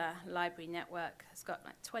particular library network has got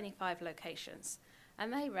like 25 locations,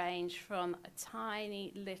 and they range from a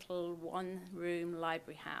tiny little one-room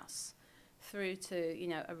library house through to, you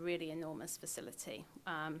know, a really enormous facility.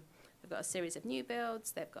 They've got a series of new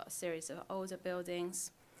builds. They've got a series of older buildings.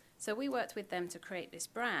 So we worked with them to create this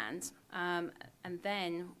brand, and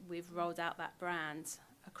then we've rolled out that brand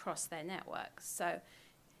across their network. So,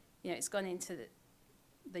 you know, it's gone into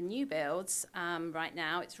the new builds right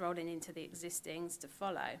now. It's rolling into the existings to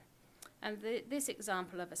follow. And this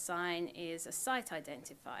example of a sign is a site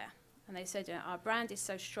identifier. And they said, you know, our brand is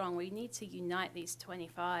so strong, we need to unite these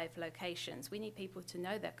 25 locations. We need people to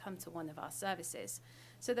know they've come to one of our services.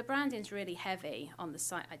 So the branding's really heavy on the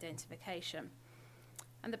site identification.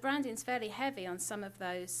 And the branding's fairly heavy on some of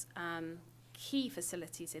those key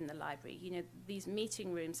facilities in the library. You know, these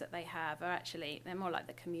meeting rooms that they have are actually, they're more like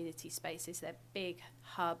the community spaces. They're big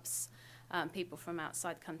hubs. People from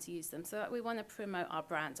outside come to use them. So we want to promote our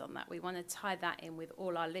brand on that. We want to tie that in with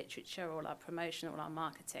all our literature, all our promotion, all our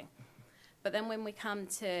marketing. But then when we come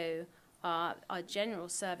to our general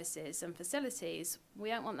services and facilities, we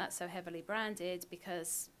don't want that so heavily branded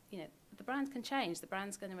because, you know, the brand can change. The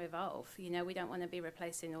brand's going to evolve. You know, we don't want to be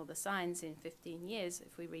replacing all the signs in 15 years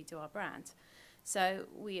if we redo our brand. So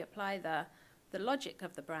we apply the logic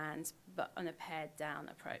of the brand, but on a pared down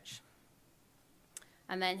approach.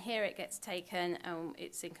 And then here it gets taken,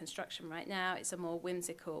 it's in construction right now. It's a more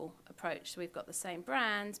whimsical approach. So we've got the same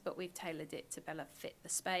brand, but we've tailored it to better fit the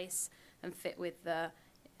space and fit with the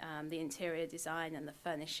interior design and the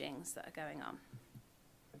furnishings that are going on.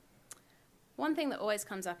 One thing that always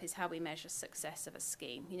comes up is how we measure success of a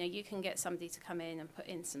scheme. You know, you can get somebody to come in and put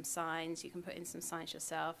in some signs. You can put in some signs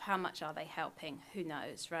yourself. How much are they helping? Who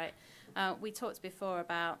knows, right? We talked before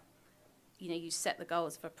about, you know, you set the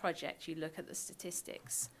goals of a project. You look at the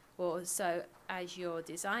statistics. Well, so as you're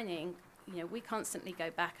designing, you know, we constantly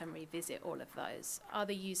go back and revisit all of those. Are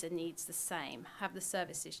the user needs the same? Have the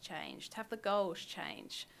services changed? Have the goals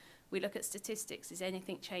changed? We look at statistics. Is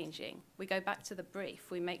anything changing? We go back to the brief.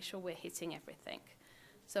 We make sure we're hitting everything.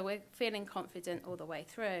 So we're feeling confident all the way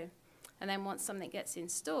through. And then once something gets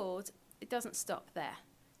installed, it doesn't stop there.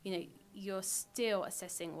 You know, you're still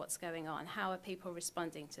assessing what's going on. How are people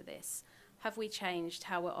responding to this? Have we changed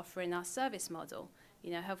how we're offering our service model?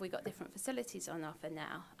 You know, have we got different facilities on offer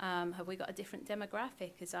now? Have we got a different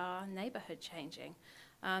demographic? Is our neighborhood changing?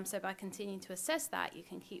 So by continuing to assess that, you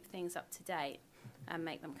can keep things up to date and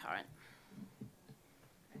make them current.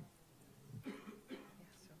 So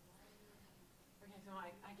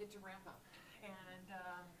I get to wrap up. And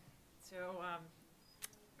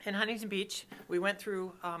in Huntington Beach, we went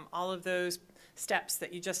through all of those steps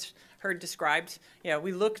that you just heard described. You know,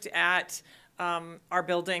 we looked at our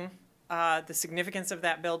building, the significance of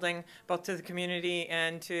that building, both to the community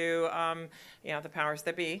and to you know, the powers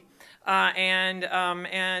that be, and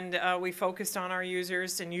we focused on our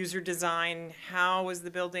users and user design. How was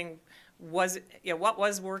the building? You know, what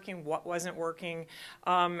was working? What wasn't working?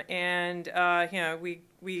 And you know,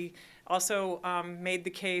 we also made the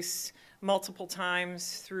case multiple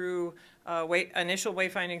times through initial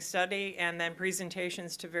wayfinding study and then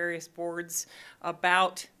presentations to various boards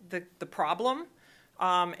about the problem.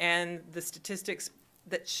 and the statistics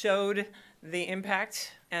that showed the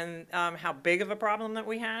impact and how big of a problem that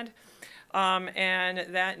we had.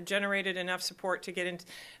 And that generated enough support to get into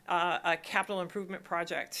a capital improvement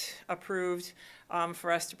project approved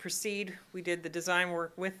for us to proceed. We did the design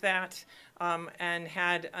work with that and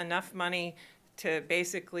had enough money to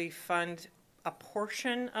basically fund a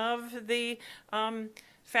portion of the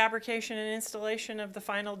fabrication and installation of the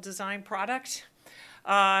final design product.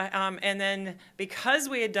 And then because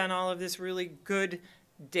we had done all of this really good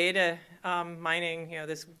data mining,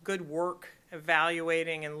 this good work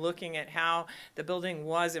evaluating and looking at how the building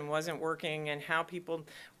was and wasn't working and how people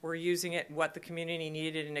were using it, what the community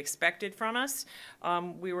needed and expected from us,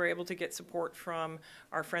 we were able to get support from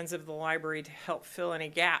our friends of the library to help fill any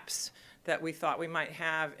gaps that we thought we might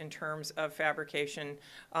have in terms of fabrication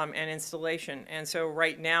and installation. And so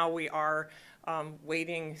right now we are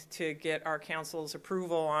waiting to get our council's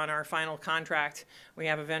approval on our final contract. We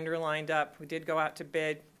have a vendor lined up. We did go out to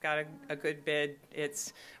bid, got a good bid.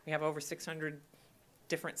 We have over 600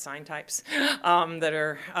 different sign types that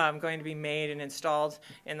are going to be made and installed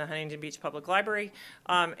in the Huntington Beach Public Library.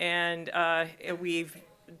 We've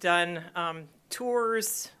done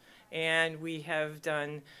tours, and we have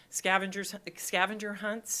done scavenger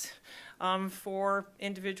hunts for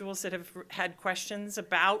individuals that have had questions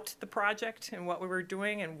about the project and what we were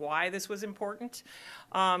doing and why this was important.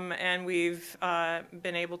 And we've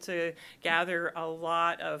been able to gather a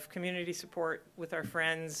lot of community support with our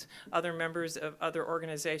friends, other members of other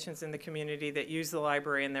organizations in the community that use the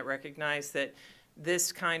library and that recognize that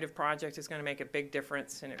this kind of project is going to make a big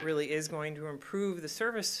difference, and it really is going to improve the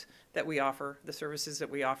service that we offer, the services that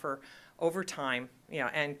we offer over time,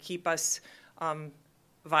 and keep us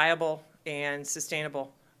viable and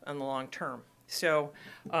sustainable in the long term. So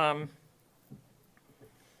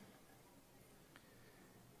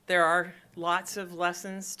there are lots of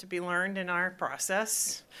lessons to be learned in our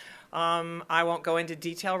process. I won't go into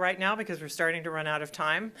detail right now because we're starting to run out of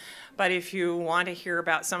time. But if you want to hear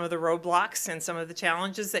about some of the roadblocks and some of the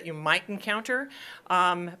challenges that you might encounter,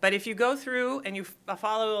 but if you go through and you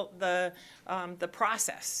follow the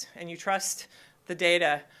process and you trust the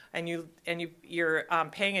data and you're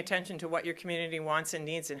paying attention to what your community wants and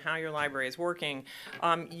needs and how your library is working,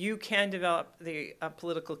 you can develop the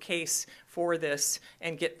political case for this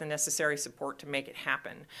and get the necessary support to make it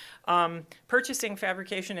happen. Purchasing,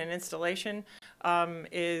 fabrication, and installation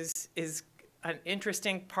is an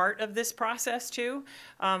interesting part of this process too.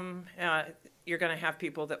 You're going to have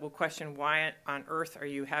people that will question, why on earth are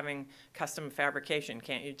you having custom fabrication?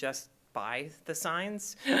 Can't you just buy the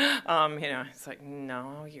signs? It's like,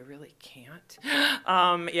 no, you really can't.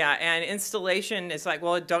 And installation is like,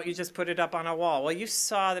 well, don't you just put it up on a wall? Well, you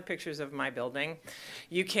saw the pictures of my building.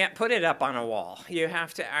 You can't put it up on a wall. You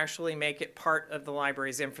have to actually make it part of the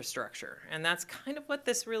library's infrastructure. And that's kind of what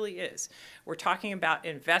this really is. We're talking about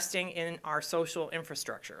investing in our social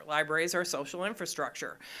infrastructure. Libraries are social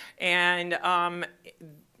infrastructure. And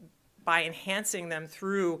by enhancing them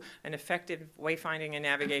through an effective wayfinding and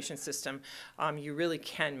navigation system, you really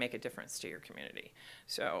can make a difference to your community.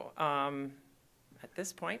 So at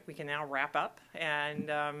this point, we can now wrap up. And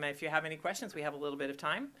if you have any questions, we have a little bit of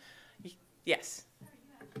time. Yes?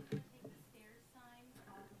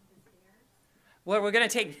 Well, we're going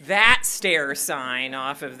to take that stair sign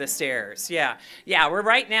off of the stairs. Yeah, we're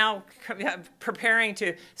right now preparing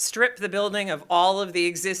to strip the building of all of the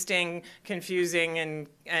existing confusing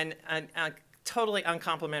and totally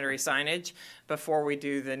uncomplimentary signage before we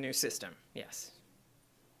do the new system. Yes.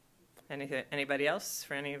 Anybody else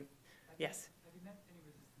for any? Yes. Have you met any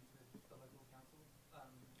resistance with the local council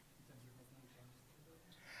in terms of making any changes to the building?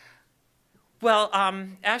 Well,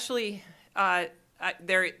 actually,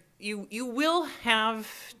 You will have,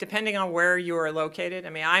 depending on where you are located.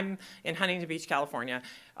 I mean, I'm in Huntington Beach, California.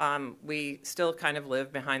 We still kind of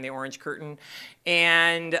live behind the orange curtain.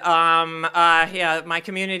 And my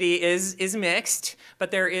community is mixed,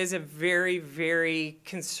 but there is a very, very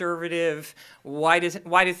conservative, why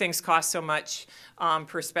do things cost so much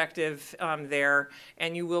perspective there.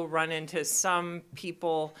 And you will run into some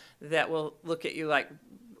people that will look at you like,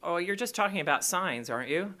 oh, you're just talking about signs, aren't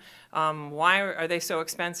you? Why are they so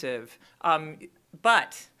expensive?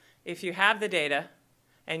 But if you have the data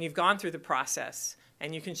and you've gone through the process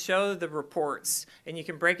and you can show the reports and you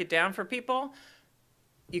can break it down for people,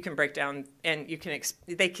 you can break down and you can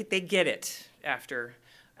they get it after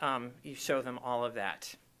you show them all of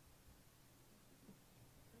that.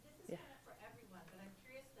 This is kind of for everyone, but I'm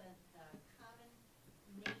curious the common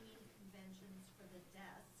naming conventions for the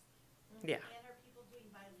desk. Yeah. And are people doing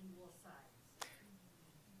bilingual signs?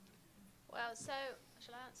 Well, so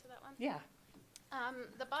shall I answer that one? Yeah.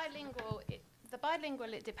 The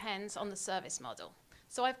bilingual, it depends on the service model.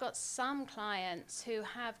 So I've got some clients who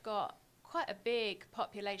have got quite a big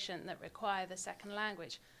population that require the second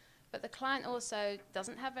language, but the client also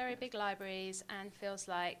doesn't have very big libraries and feels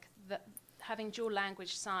like that having dual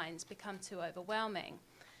language signs become too overwhelming.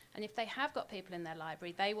 And if they have got people in their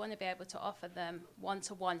library, they want to be able to offer them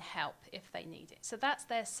one-to-one help if they need it. So that's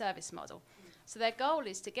their service model. So their goal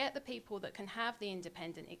is to get the people that can have the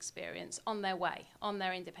independent experience on their way, on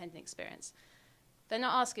their independent experience. They're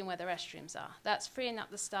not asking where the restrooms are. That's freeing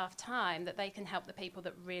up the staff time that they can help the people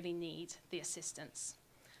that really need the assistance.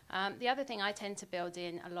 The other thing I tend to build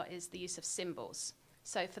in a lot is the use of symbols.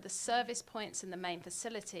 So for the service points in the main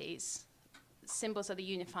facilities, symbols are the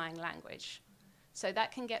unifying language. So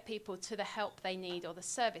that can get people to the help they need or the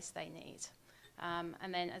service they need.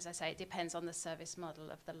 And then, as I say, it depends on the service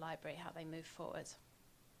model of the library, how they move forward.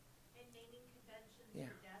 And naming conventions Yeah.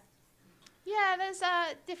 for desks? Yeah, there's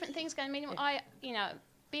different things going. I mean,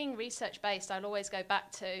 being research-based, I'll always go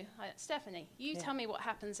back to, Stephanie, you tell me what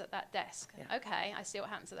happens at that desk. Yeah. Okay, I see what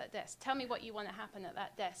happens at that desk. Tell me what you want to happen at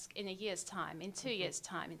that desk in a year's time, in 2 years'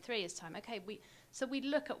 time, in 3 years' time. Okay, so we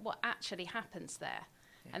look at what actually happens there.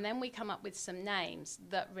 Yeah. And then we come up with some names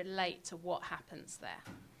that relate to what happens there.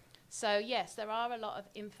 So yes, there are a lot of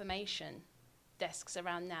information desks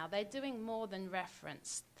around now. They're doing more than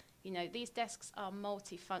reference. You know, these desks are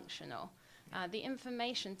multifunctional. The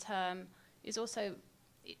information term is also,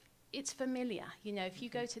 it's familiar. You know, if you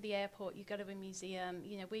go to the airport, you go to a museum,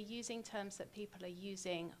 you know, we're using terms that people are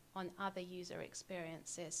using on other user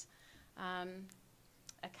experiences.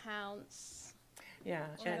 Accounts. Yeah.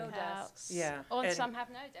 Or no desks. Yeah. Or and some have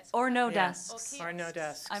no desks. Or no Yeah. desks. Or or no kiosks.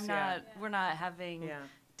 desks. I'm yeah. not, we're not having, Yeah.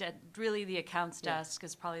 really the accounts Yeah. desk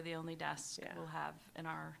is probably the only desk Yeah. we'll have in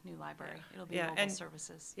our new library. It'll be Yeah, mobile and-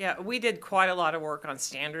 services. Yeah, we did quite a lot of work on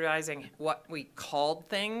standardizing what we called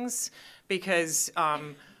things because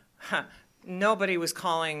nobody was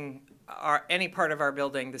calling any part of our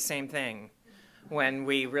building the same thing when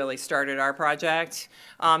we really started our project.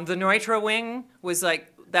 The Neutra wing was like,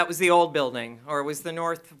 that was the old building, or it was the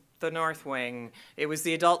north wing. It was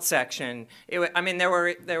the adult section. I mean, there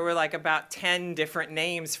were like about 10 different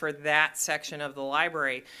names for that section of the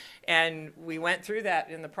library. And we went through that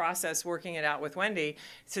in the process, working it out with Wendy,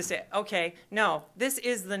 to say, okay, no, this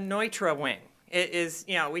is the Neutra wing. It is,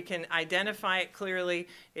 you know, we can identify it clearly.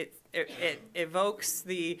 It evokes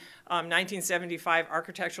the 1975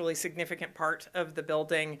 architecturally significant part of the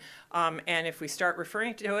building. And if we start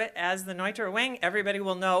referring to it as the Neutra wing, everybody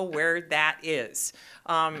will know where that is.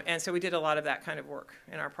 And so we did a lot of that kind of work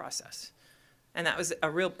in our process. And that's a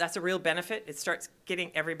real benefit. It starts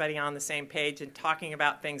getting everybody on the same page and talking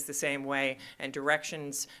about things the same way, and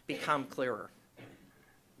directions become clearer.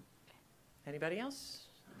 Anybody else?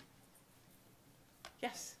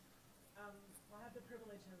 Yes. Well, I have the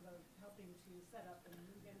privilege of helping to set up and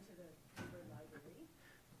move into the Cooper Library.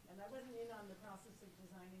 And I wasn't in on the process of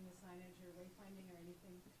designing the signage or wayfinding or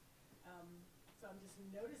anything. So I'm just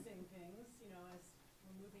noticing things, you know, as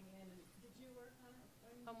we're moving in. And did you work on it?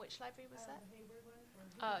 On which library was that? The Hayward one? Or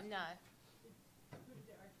Oh, no. who did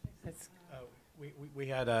the architects? We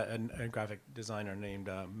had a graphic designer named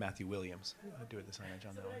Matthew Williams do the signage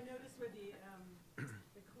on So that what I one. noticed were the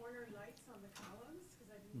corner lights on the columns, because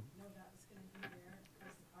I didn't know that was going to be there.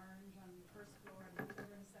 There's orange on the first floor and the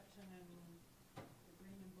children's section, and the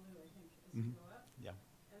green and blue, I think, as you go up. Yeah.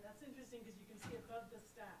 And that's interesting because you can see above the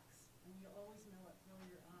stacks, and you'll always know what floor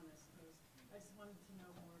you're on, I suppose. I just wanted to know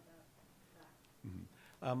more about that.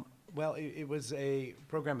 Well, it was a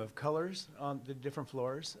program of colors on the different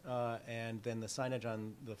floors, and then the signage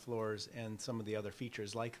on the floors and some of the other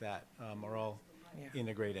features like that are all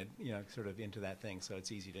integrated, you know, sort of into that thing. So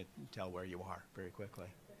it's easy to tell where you are very quickly.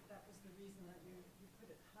 That was the reason that you put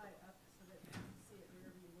it high up so that you could see it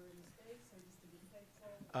wherever you were in the space, or just to be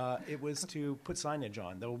faithful? It was to put signage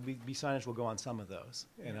on. There will be signage will go on some of those,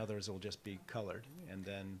 and others will just be colored, and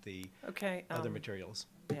then the other materials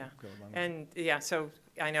Yeah. go along. And yeah, so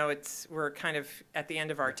I know we're kind of at the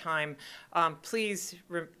end of our time. Please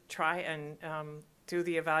try and do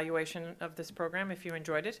the evaluation of this program if you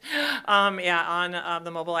enjoyed it. On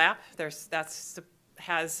the mobile app,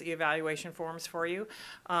 has evaluation forms for you.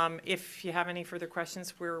 If you have any further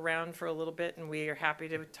questions, we're around for a little bit, and we are happy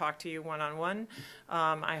to talk to you one-on-one.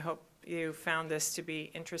 I hope you found this to be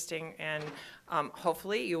interesting, and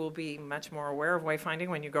hopefully you will be much more aware of wayfinding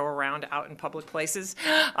when you go around out in public places.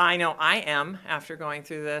 I know I am after going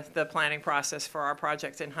through the planning process for our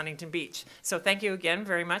project in Huntington Beach. So thank you again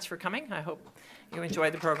very much for coming. I hope you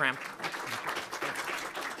enjoyed the program.